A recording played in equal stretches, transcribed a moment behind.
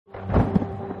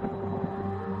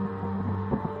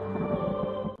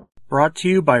Brought to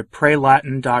you by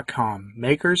PrayLatin.com,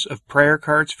 makers of prayer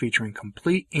cards featuring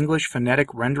complete English phonetic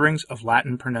renderings of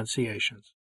Latin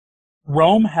pronunciations.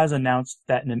 Rome has announced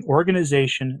that an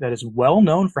organization that is well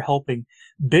known for helping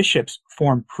bishops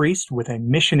form priests with a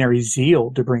missionary zeal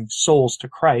to bring souls to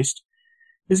Christ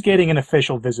is getting an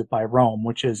official visit by Rome,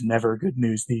 which is never good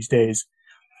news these days.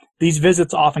 These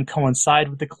visits often coincide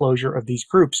with the closure of these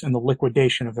groups and the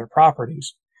liquidation of their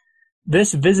properties.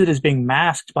 This visit is being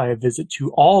masked by a visit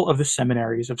to all of the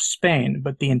seminaries of Spain,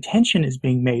 but the intention is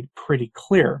being made pretty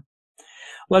clear.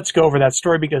 Let's go over that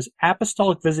story because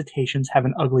apostolic visitations have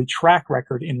an ugly track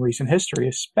record in recent history,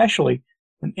 especially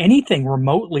when anything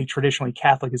remotely traditionally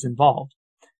Catholic is involved.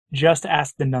 Just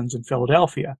ask the nuns in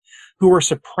Philadelphia, who were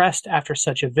suppressed after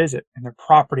such a visit and their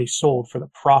property sold for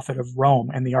the profit of Rome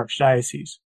and the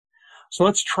archdiocese. So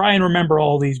let's try and remember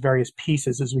all these various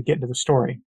pieces as we get into the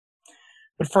story.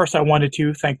 But first, I wanted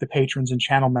to thank the patrons and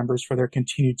channel members for their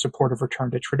continued support of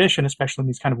Return to Tradition, especially in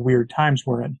these kind of weird times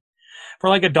we're in. For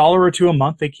like $1 or $2 a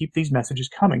month, they keep these messages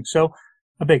coming. So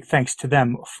a big thanks to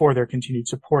them for their continued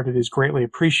support. It is greatly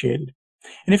appreciated.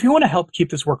 And if you want to help keep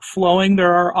this work flowing,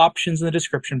 there are options in the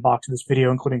description box of this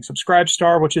video, including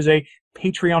Subscribestar, which is a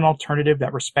Patreon alternative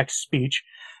that respects speech,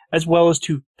 as well as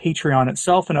to Patreon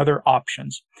itself and other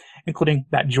options, including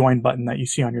that join button that you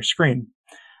see on your screen.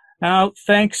 Now,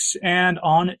 thanks, and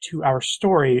on to our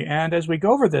story. And as we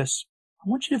go over this, I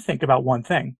want you to think about one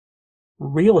thing: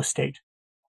 real estate.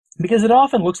 Because it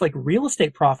often looks like real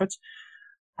estate profits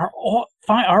are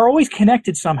always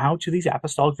connected somehow to these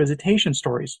apostolic visitation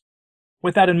stories.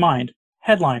 With that in mind,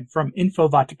 headline from Info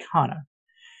Vaticana: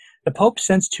 the Pope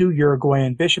sends 2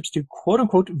 Uruguayan bishops to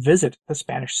quote-unquote visit the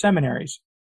Spanish seminaries.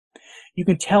 You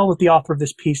can tell that the author of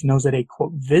this piece knows that a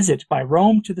quote visit by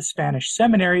Rome to the Spanish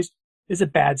seminaries is a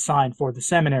bad sign for the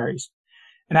seminaries.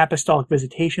 An apostolic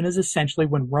visitation is essentially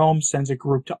when Rome sends a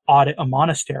group to audit a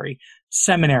monastery,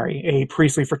 seminary, a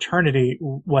priestly fraternity,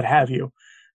 what have you.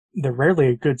 They're rarely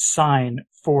a good sign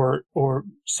or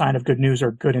sign of good news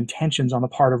or good intentions on the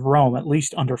part of Rome, at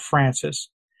least under Francis.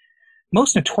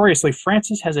 Most notoriously,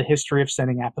 Francis has a history of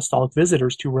sending apostolic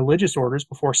visitors to religious orders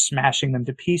before smashing them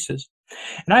to pieces.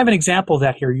 And I have an example of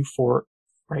that here for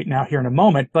right now here in a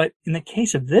moment, but in the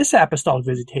case of this apostolic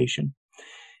visitation,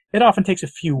 it often takes a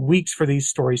few weeks for these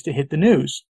stories to hit the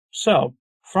news. So,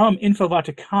 from Info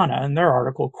Vaticana in their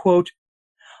article, quote,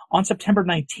 on September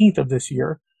 19th of this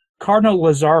year, Cardinal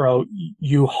Lazzaro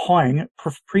Yu Hoang,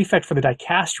 prefect for the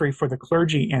dicastery for the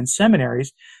clergy and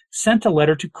seminaries, sent a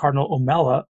letter to Cardinal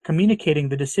Omella communicating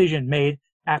the decision made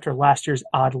after last year's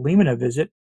ad limina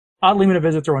visit. Ad limina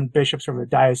visits are when bishops of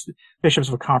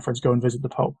a conference go and visit the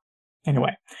Pope.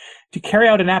 Anyway, to carry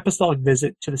out an apostolic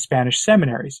visit to the Spanish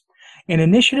seminaries, an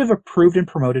initiative approved and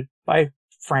promoted by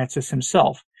Francis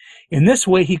himself. In this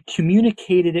way, he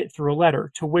communicated it through a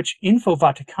letter to which Info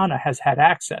Vaticana has had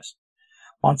access.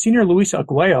 Monsignor Luis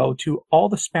Aguayo to all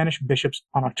the Spanish bishops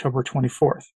on October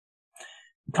 24th.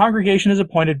 The congregation has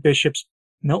appointed bishops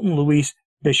Milton Luis,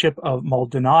 Bishop of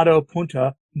Maldonado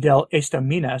Punta del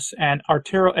Estaminas, and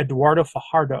Arturo Eduardo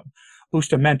Fajardo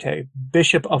Bustamante,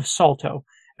 Bishop of Salto,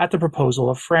 at the proposal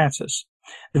of Francis.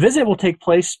 The visit will take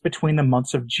place between the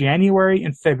months of January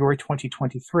and February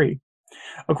 2023.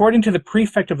 According to the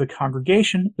prefect of the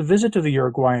congregation, the visit of the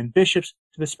Uruguayan bishops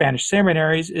to the Spanish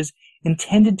seminaries is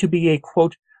intended to be a,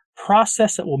 quote,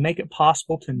 process that will make it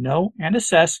possible to know and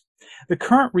assess the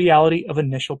current reality of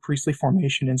initial priestly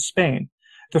formation in Spain,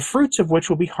 the fruits of which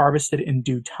will be harvested in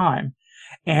due time,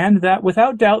 and that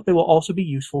without doubt they will also be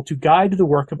useful to guide the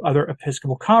work of other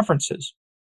episcopal conferences.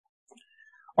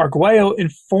 Arguello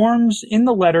informs in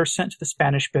the letter sent to the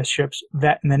Spanish bishops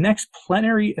that in the next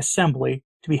plenary assembly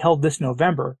to be held this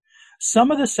November, some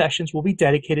of the sessions will be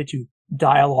dedicated to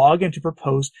dialogue and to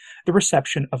propose the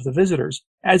reception of the visitors,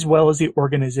 as well as the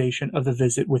organization of the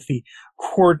visit with the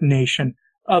coordination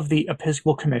of the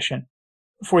Episcopal Commission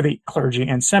for the clergy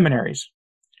and seminaries.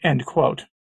 End quote.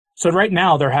 So right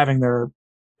now they're having their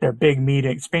big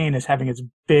meeting. Spain is having its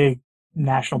big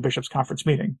National Bishops' Conference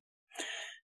meeting.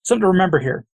 Something to remember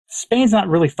here. Spain's not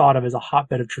really thought of as a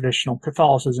hotbed of traditional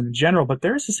Catholicism in general, but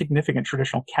there is a significant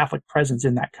traditional Catholic presence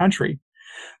in that country.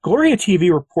 Gloria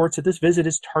TV reports that this visit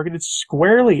is targeted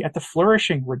squarely at the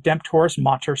flourishing Redemptoris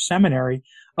Mater Seminary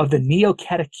of the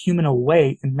Neo-Catechumenal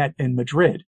Way in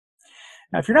Madrid.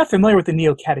 Now, if you're not familiar with the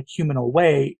Neo-Catechumenal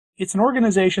Way, it's an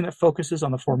organization that focuses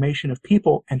on the formation of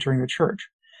people entering the church,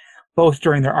 both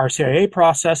during their RCIA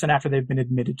process and after they've been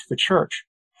admitted to the church.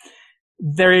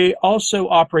 They also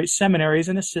operate seminaries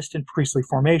and assist in priestly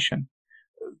formation.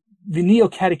 The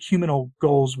Neo-Catechumenal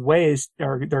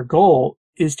their goal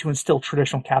is to instill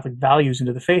traditional Catholic values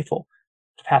into the faithful,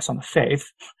 to pass on the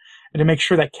faith, and to make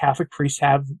sure that Catholic priests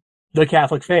have the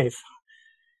Catholic faith.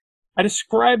 I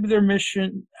described their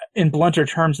mission in blunter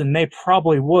terms than they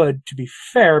probably would, to be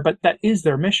fair, but that is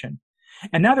their mission.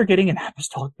 And now they're getting an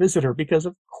apostolic visitor because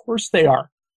of course they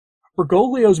are.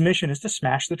 Bergoglio's mission is to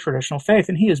smash the traditional faith,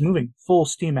 and he is moving full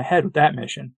steam ahead with that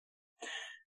mission.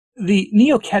 The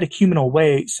Neo-Catechumenal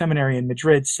Way Seminary in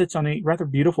Madrid sits on a rather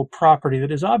beautiful property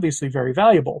that is obviously very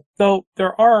valuable, though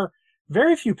there are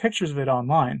very few pictures of it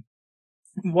online.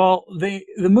 While the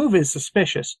move is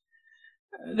suspicious,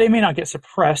 they may not get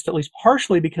suppressed, at least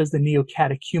partially because the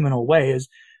Neo-Catechumenal Way is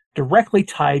directly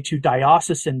tied to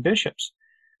diocesan bishops.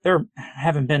 There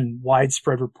haven't been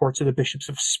widespread reports of the bishops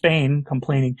of Spain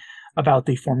complaining about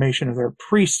the formation of their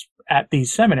priests at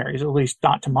these seminaries, at least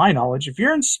not to my knowledge. If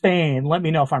you're in Spain, let me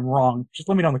know if I'm wrong. Just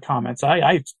let me know in the comments.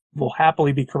 I will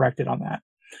happily be corrected on that.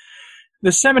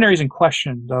 The seminaries in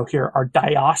question, though, here are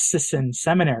diocesan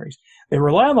seminaries. They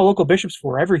rely on the local bishops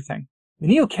for everything. The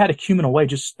Neo-Catechumenal Way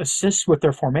just assists with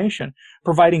their formation,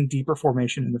 providing deeper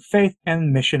formation in the faith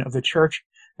and mission of the church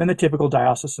than the typical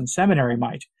diocesan seminary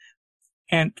might.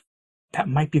 And that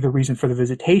might be the reason for the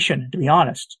visitation, to be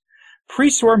honest.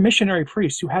 Priests who are missionary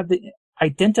priests who have the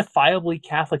identifiably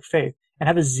Catholic faith and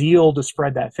have a zeal to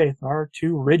spread that faith are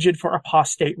too rigid for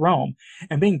apostate Rome,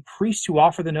 and being priests who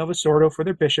offer the Novus Ordo for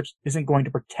their bishops isn't going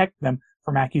to protect them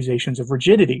from accusations of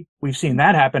rigidity. We've seen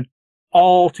that happen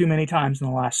all too many times in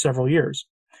the last several years.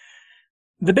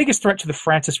 The biggest threat to the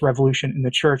Francis revolution in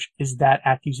the church is that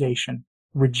accusation,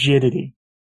 rigidity.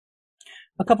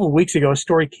 A couple of weeks ago, a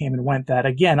story came and went that,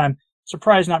 again, I'm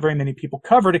surprised not very many people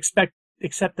covered,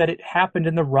 except that it happened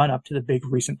in the run-up to the big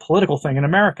recent political thing in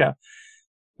America,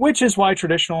 which is why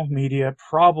traditional media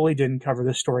probably didn't cover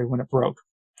this story when it broke.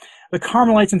 The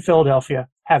Carmelites in Philadelphia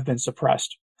have been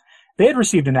suppressed. They had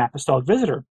received an apostolic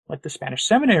visitor, like the Spanish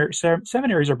seminaries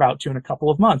are about to in a couple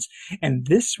of months, and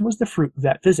this was the fruit of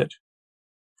that visit.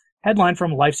 Headline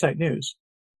from LifeSite News: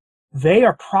 They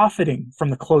are profiting from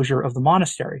the closure of the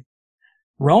monastery.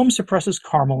 Rome suppresses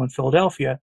Carmel in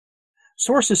Philadelphia.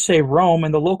 Sources say Rome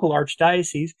and the local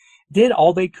archdiocese did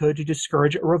all they could to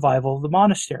discourage a revival of the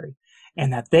monastery,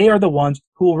 and that they are the ones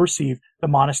who will receive the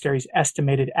monastery's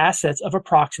estimated assets of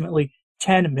approximately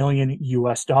 $10 million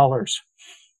US.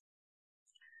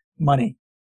 Money.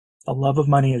 The love of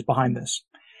money is behind this.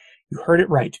 You heard it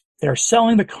right. They are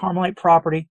selling the Carmelite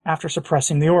property after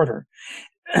suppressing the order.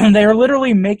 They are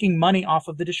literally making money off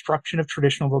of the destruction of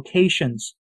traditional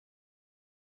vocations.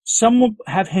 Some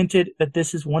have hinted that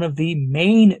this is one of the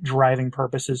main driving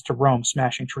purposes to Rome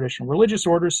smashing traditional religious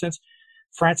orders since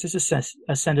Francis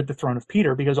ascended the throne of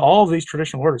Peter, because all of these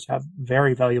traditional orders have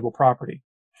very valuable property.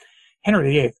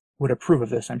 Henry VIII would approve of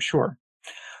this, I'm sure.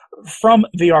 From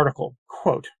the article,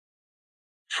 quote,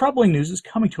 troubling news is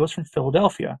coming to us from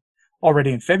Philadelphia.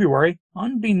 Already in February,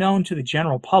 unbeknown to the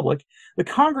general public, the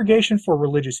Congregation for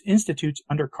Religious Institutes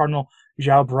under Cardinal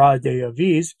João de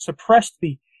Aviz suppressed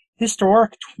the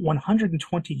historic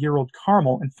 120-year-old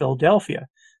Carmel in Philadelphia.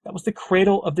 That was the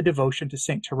cradle of the devotion to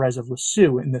St. Therese of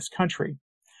Lisieux in this country.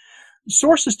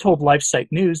 Sources told LifeSite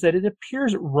News that it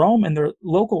appears Rome and their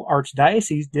local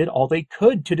archdiocese did all they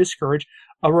could to discourage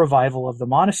a revival of the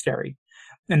monastery,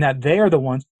 and that they are the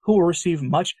ones who will receive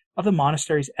much of the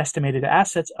monastery's estimated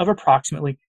assets of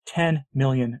approximately $10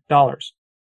 million.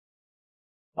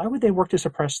 Why would they work to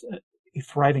suppress a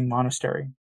thriving monastery?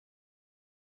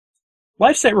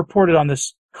 LifeSite reported on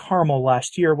this Carmel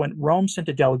last year when Rome sent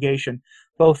a delegation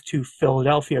both to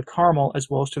Philadelphia Carmel as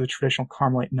well as to the traditional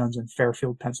Carmelite nuns in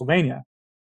Fairfield, Pennsylvania.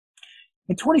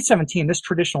 In 2017, this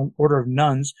traditional order of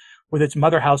nuns, with its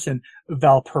mother house in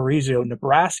Valparaiso,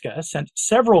 Nebraska, sent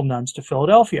several nuns to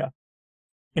Philadelphia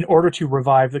in order to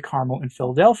revive the Carmel in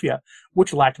Philadelphia,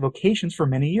 which lacked vocations for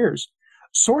many years.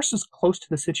 Sources close to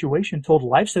the situation told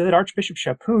LifeSite that Archbishop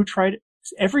Chaput tried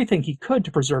everything he could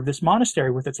to preserve this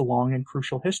monastery with its long and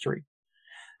crucial history.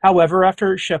 However,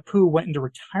 after Chaput went into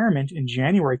retirement in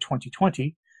January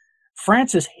 2020,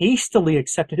 Francis hastily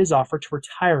accepted his offer to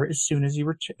retire as soon as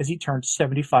he turned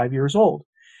 75 years old.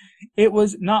 It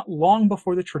was not long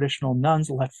before the traditional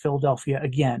nuns left Philadelphia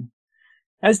again.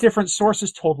 As different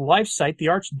sources told LifeSite, the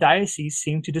archdiocese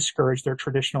seemed to discourage their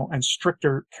traditional and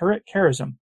stricter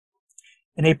charism.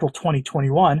 In April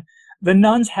 2021, the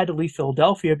nuns had to leave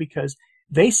Philadelphia because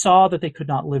they saw that they could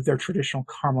not live their traditional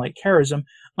Carmelite charism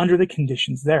under the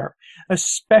conditions there,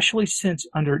 especially since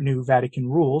under new Vatican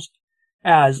rules,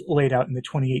 as laid out in the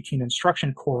 2018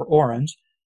 instruction Cor Orans,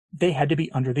 they had to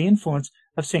be under the influence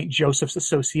of St. Joseph's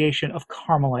Association of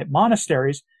Carmelite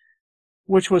Monasteries,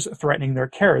 which was threatening their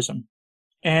charism.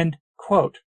 End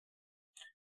quote.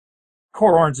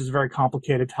 Cor Orans is a very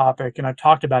complicated topic, and I've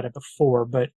talked about it before,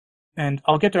 but And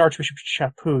I'll get to Archbishop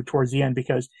Chaput towards the end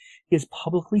because he has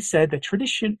publicly said that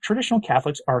traditional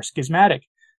Catholics are schismatic.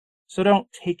 So don't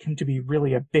take him to be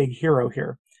really a big hero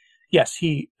here. Yes,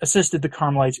 he assisted the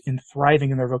Carmelites in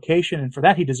thriving in their vocation, and for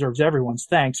that he deserves everyone's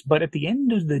thanks. But at the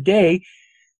end of the day,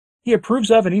 he approves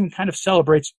of and even kind of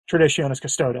celebrates Traditionis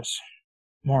Custodes.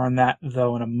 More on that,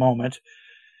 though, in a moment.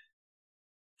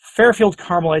 Fairfield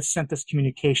Carmelites sent this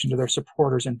communication to their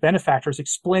supporters and benefactors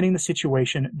explaining the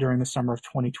situation during the summer of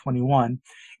 2021.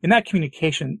 In that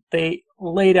communication, they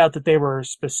laid out that they were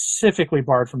specifically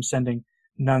barred from sending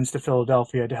nuns to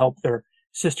Philadelphia to help their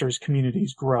sisters'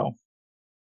 communities grow.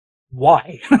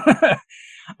 Why?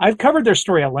 I've covered their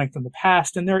story at length in the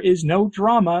past, and there is no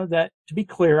drama that, to be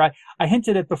clear, I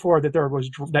hinted at before that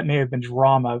that may have been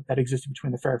drama that existed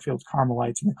between the Fairfield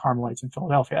Carmelites and the Carmelites in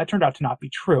Philadelphia. That turned out to not be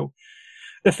true.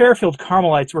 The Fairfield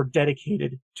Carmelites were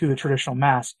dedicated to the traditional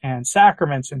Mass and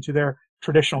sacraments and to their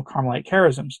traditional Carmelite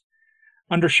charisms.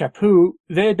 Under Chaput,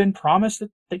 they had been promised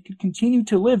that they could continue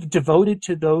to live devoted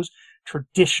to those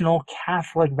traditional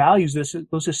Catholic values,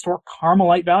 those historic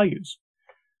Carmelite values.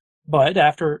 But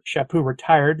after Chaput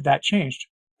retired, that changed.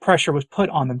 Pressure was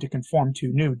put on them to conform to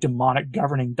new demonic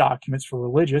governing documents for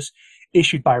religious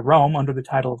issued by Rome under the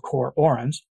title of Cor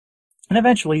Orans, and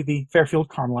eventually the Fairfield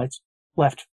Carmelites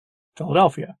left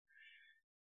Philadelphia.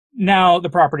 Now the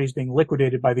property is being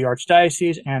liquidated by the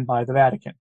Archdiocese and by the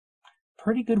Vatican.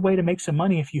 Pretty good way to make some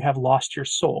money if you have lost your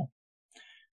soul.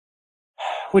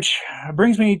 Which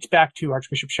brings me back to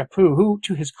Archbishop Chaput, who,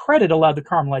 to his credit, allowed the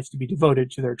Carmelites to be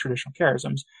devoted to their traditional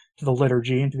charisms, to the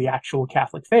liturgy, and to the actual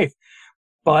Catholic faith.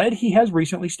 But he has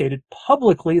recently stated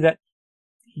publicly that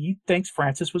he thinks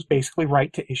Francis was basically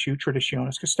right to issue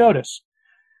Traditionis Custodes.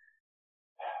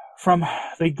 From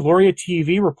the Gloria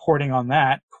TV reporting on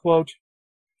that, quote,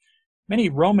 many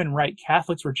Roman Rite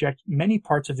Catholics reject many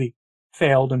parts of the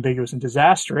failed, ambiguous, and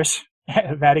disastrous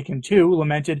Vatican II,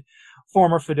 lamented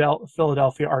former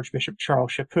Philadelphia Archbishop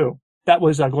Charles Chaput. That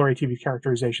was a Gloria TV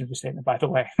characterization of the statement, by the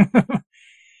way.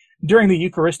 During the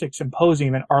Eucharistic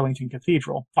Symposium in Arlington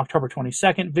Cathedral, October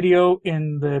 22nd, video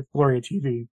in the Gloria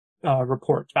TV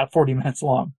report, about 40 minutes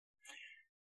long.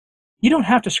 You don't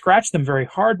have to scratch them very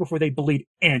hard before they bleed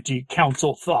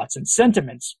anti-council thoughts and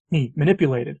sentiments, he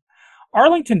manipulated.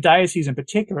 Arlington Diocese in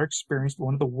particular experienced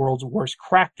one of the world's worst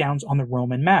crackdowns on the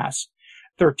Roman Mass.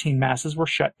 13 masses were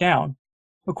shut down.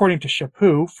 According to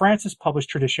Chaput, Francis published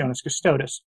Traditionis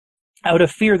Custodes out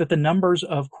of fear that the numbers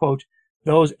of, quote,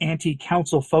 those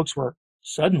anti-council folks were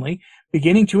suddenly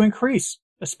beginning to increase,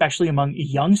 especially among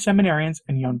young seminarians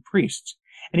and young priests.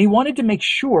 And he wanted to make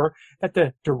sure that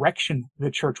the direction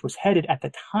the church was headed at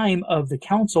the time of the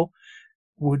council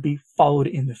would be followed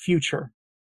in the future.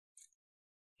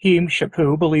 He,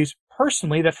 Chaput, believes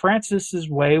personally that Francis's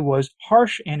way was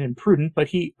harsh and imprudent, but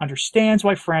he understands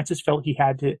why Francis felt he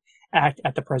had to act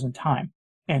at the present time.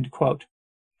 End quote.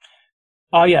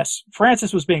 Yes,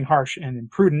 Francis was being harsh and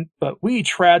imprudent, but we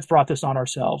trads brought this on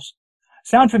ourselves.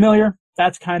 Sound familiar?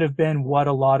 That's kind of been what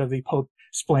a lot of the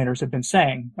Pope-splainers have been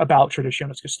saying about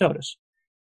Traditionis Custodes.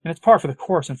 And it's par for the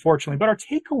course, unfortunately, but our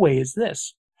takeaway is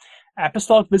this.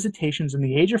 Apostolic visitations in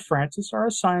the age of Francis are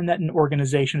a sign that an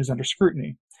organization is under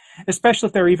scrutiny, especially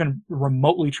if they're even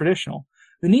remotely traditional.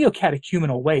 The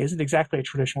Neo-Catechumenal Way isn't exactly a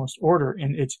traditionalist order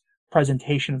in its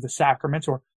presentation of the sacraments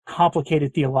or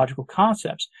complicated theological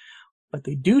concepts, but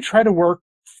they do try to work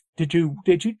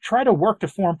to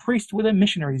form priests with a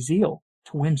missionary zeal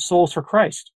to win souls for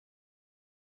Christ.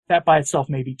 That by itself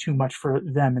may be too much for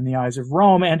them in the eyes of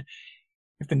Rome, and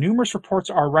if the numerous reports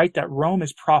are right that Rome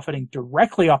is profiting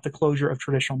directly off the closure of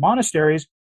traditional monasteries,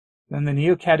 then the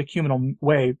Neo-Catechumenal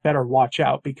Way better watch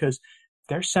out, because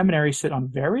their seminaries sit on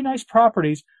very nice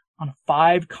properties on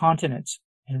 5 continents,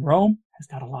 and Rome has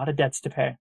got a lot of debts to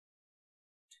pay.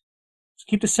 So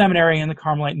keep the seminary and the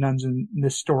Carmelite nuns in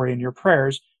this story in your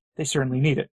prayers. They certainly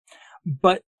need it.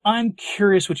 But I'm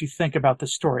curious what you think about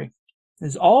this story.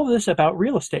 Is all this about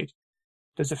real estate?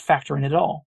 Does it factor in at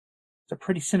all? It's a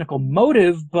pretty cynical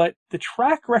motive, but the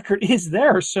track record is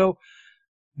there, so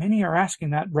many are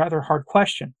asking that rather hard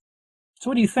question. So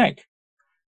what do you think?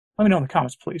 Let me know in the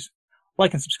comments, please.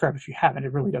 Like and subscribe if you haven't.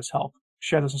 It really does help.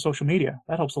 Share this on social media.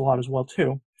 That helps a lot as well,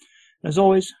 too. And as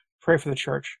always, pray for the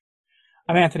church.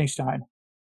 I'm Anthony Stein.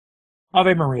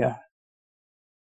 Ave Maria.